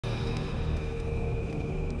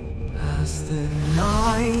as the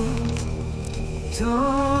night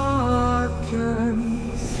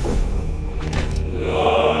darkens.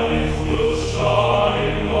 Light will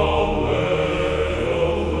shine away,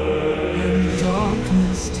 and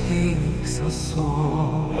darkness takes us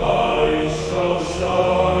all. light shall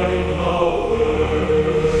shine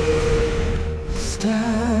away.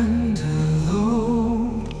 Stand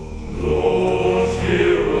alone, Lord,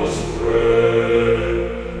 hear us pray.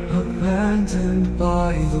 abandoned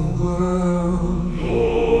by the world,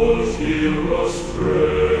 Lord, hear us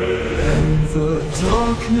pray. and the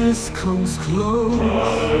darkness comes close.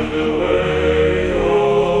 Drive away, O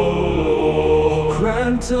Lord.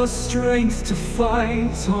 Grant us strength to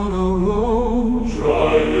fight on our own.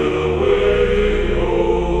 Drive it away, O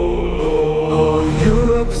Lord. All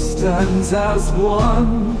Europe stands as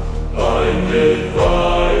one, Blinded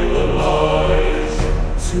by the light,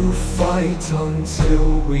 to fight until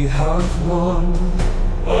we have won.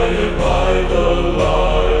 blinded by the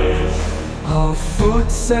light. Our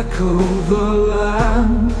foot's echo the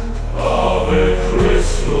land, Ave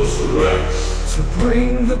Christus Rex, to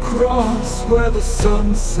bring the cross where the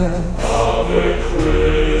sun sets. Ave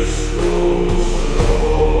Christus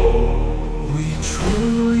Lord. We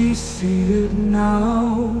truly see it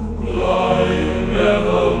now, Light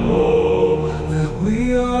nevermore, that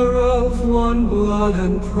we are of one blood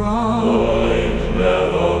and proud, light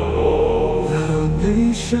nevermore. that our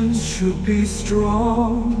nations should be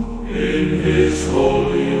strong. In His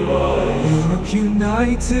holy light, Europe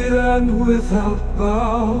united and without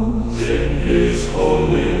bounds. in His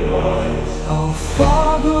holy light. Our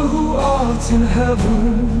Father who art in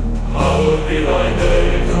heaven, Hallowed be Thy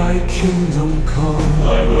name. Thy kingdom come.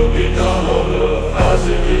 Thy will be done on earth as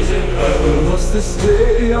it is in heaven. Give us this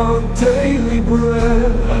day our daily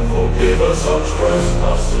bread, And forgive us our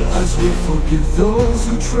trespasses, as we forgive those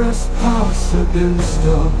who trespass against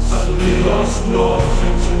us. and lead us not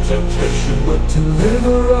into temptation, But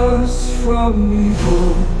deliver us from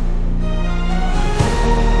evil.